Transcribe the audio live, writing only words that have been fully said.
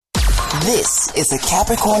This is the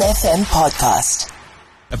Capricorn FM podcast.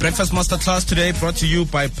 A breakfast masterclass today brought to you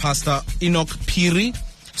by Pastor Enoch Phiri.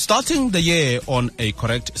 Starting the year on a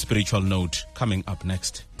correct spiritual note. Coming up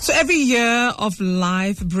next. So every year of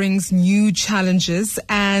life brings new challenges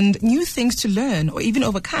and new things to learn or even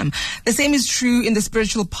overcome. The same is true in the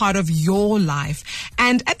spiritual part of your life.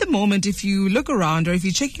 And at the moment, if you look around or if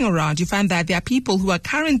you're checking around, you find that there are people who are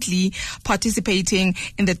currently participating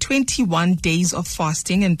in the 21 days of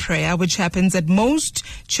fasting and prayer, which happens at most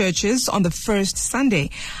churches on the first Sunday.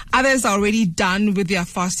 Others are already done with their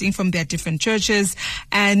fasting from their different churches,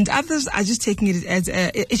 and others are just taking it as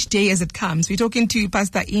each day as it comes. We're talking to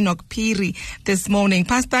Pastor Enoch Phiri this morning.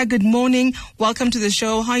 Pastor, good morning. Welcome to the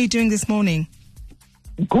show. How are you doing this morning?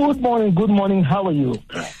 Good morning. How are you?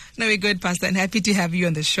 No, we're good, Pastor, and happy to have you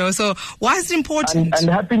on the show. So why is it important? And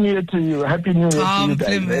Happy New Year to you. Happy New Year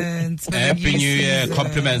Compliments. to you guys. Happy New Year.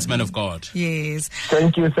 Compliments, man of God. Yes.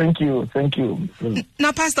 Thank you.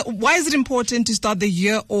 Now, Pastor, why is it important to start the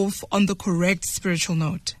year off on the correct spiritual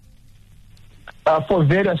note? For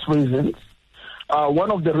various reasons.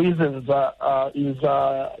 One of the reasons is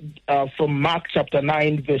from Mark chapter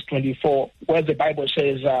 9, verse 24, where the Bible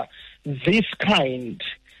says, this kind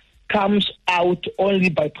comes out only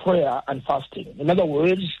by prayer and fasting. In other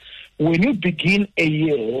words, when you begin a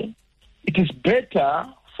year, it is better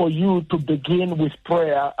for you to begin with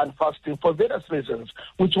prayer and fasting for various reasons,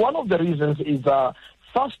 which one of the reasons is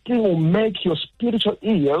fasting will make your spiritual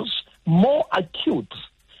ears more acute.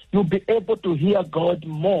 You'll be able to hear God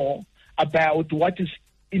more about what is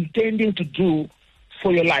intending to do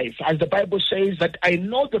for your life. As the Bible says that I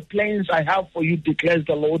know the plans I have for you, declares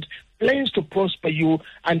the Lord, plans to prosper you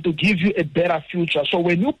and to give you a better future. So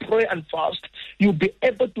when you pray and fast, you'll be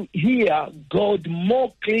able to hear God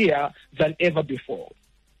more clear than ever before.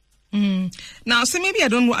 Now, so maybe I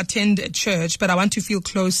don't attend a church, but I want to feel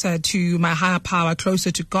closer to my higher power,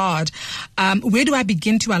 closer to God. Where do I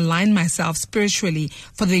begin to align myself spiritually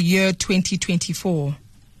for the year 2024?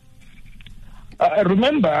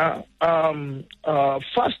 Remember,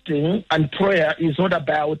 fasting and prayer is not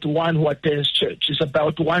about one who attends church. It's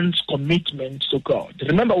about one's commitment to God.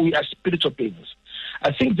 Remember, we are spiritual beings.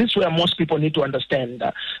 I think this is where most people need to understand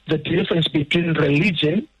the difference between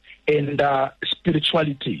religion and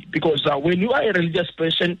spirituality. Because when you are a religious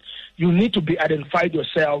person, you need to be identified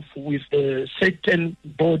yourself with a certain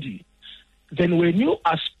body. Then when you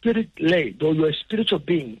are spirit-led or you're a spiritual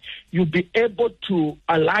being, you'll be able to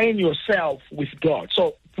align yourself with God.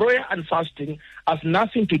 So prayer and fasting has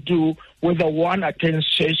nothing to do whether one attends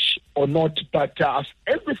church or not, but has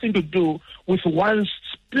everything to do with one's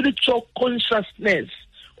spiritual consciousness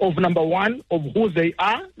of, number one, of who they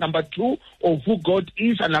are, number two, of who God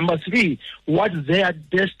is, and number three, what their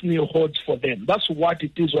destiny holds for them. That's what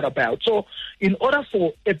it is all about. So in order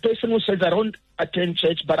for a person who says, I don't attend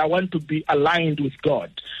church, but I want to be aligned with God,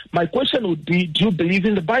 my question would be, do you believe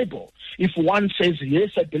in the Bible? If one says, yes,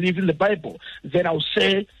 I believe in the Bible, then I'll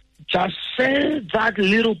say, just say that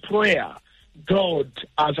little prayer. God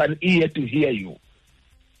has an ear to hear you.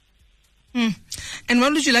 And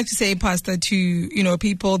what would you like to say, Pastor, to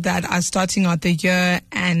people that are starting out the year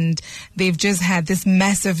and they've just had this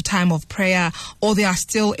massive time of prayer, or they are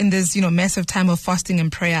still in this massive time of fasting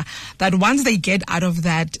and prayer, that once they get out of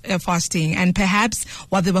that fasting and perhaps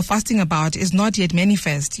what they were fasting about is not yet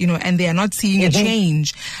manifest, and they are not seeing a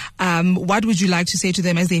change, what would you like to say to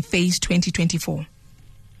them as they face 2024?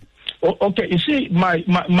 Okay, you see, my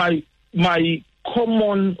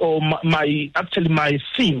common or my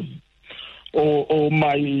theme. Or for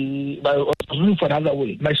another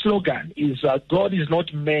way, my slogan is God is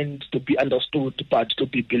not meant to be understood but to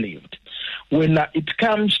be believed. When it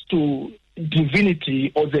comes to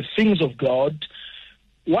divinity or the things of God,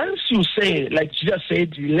 once you say, like Jesus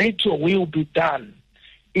said, let your will be done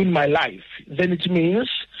in my life, then it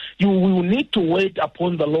means you will need to wait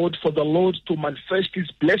upon the Lord for the Lord to manifest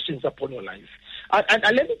his blessings upon your life. And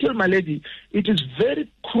let me tell my lady, it is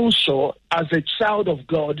very crucial as a child of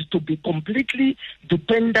God to be completely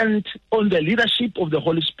dependent on the leadership of the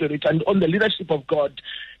Holy Spirit and on the leadership of God.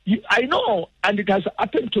 I know, and it has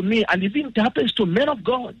happened to me, and even it happens to men of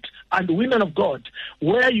God and women of God,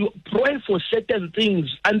 where you pray for certain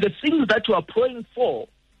things, and the things that you are praying for,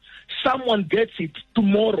 someone gets it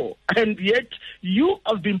tomorrow, and yet you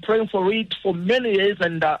have been praying for it for many years,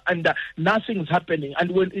 and nothing's happening.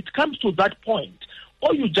 And when it comes to that point,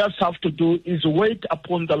 all you just have to do is wait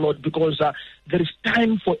upon the Lord, because there is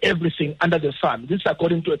time for everything under the sun. This is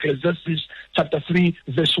according to Ecclesiastes chapter 3,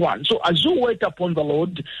 verse 1. So as you wait upon the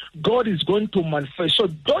Lord, God is going to manifest. So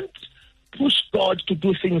don't push God to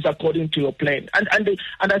do things according to your plan. And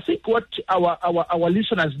I think what our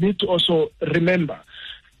listeners need to also remember,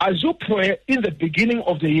 as you pray in the beginning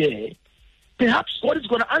of the year, perhaps God is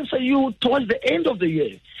going to answer you towards the end of the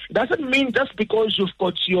year. It doesn't mean just because you've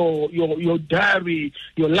got your diary,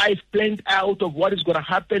 your life planned out of what is going to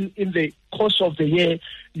happen in the course of the year,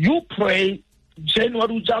 you pray,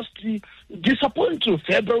 January will just disappoint you,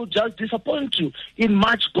 February will just disappoint you. In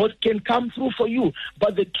March, God can come through for you.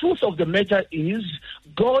 But the truth of the matter is,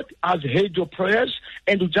 God has heard your prayers,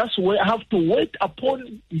 and you just have to wait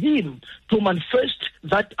upon Him to manifest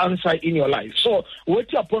that answer in your life. So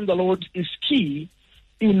waiting upon the Lord is key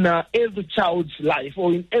in every child's life,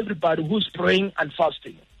 or in everybody who's praying and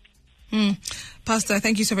fasting. Pastor,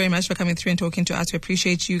 thank you so very much for coming through and talking to us. We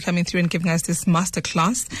appreciate you coming through and giving us this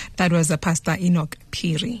masterclass. That was Pastor Enoch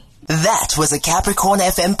Phiri. That was a Capricorn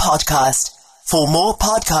FM podcast. For more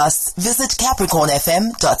podcasts, visit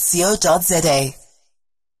capricornfm.co.za.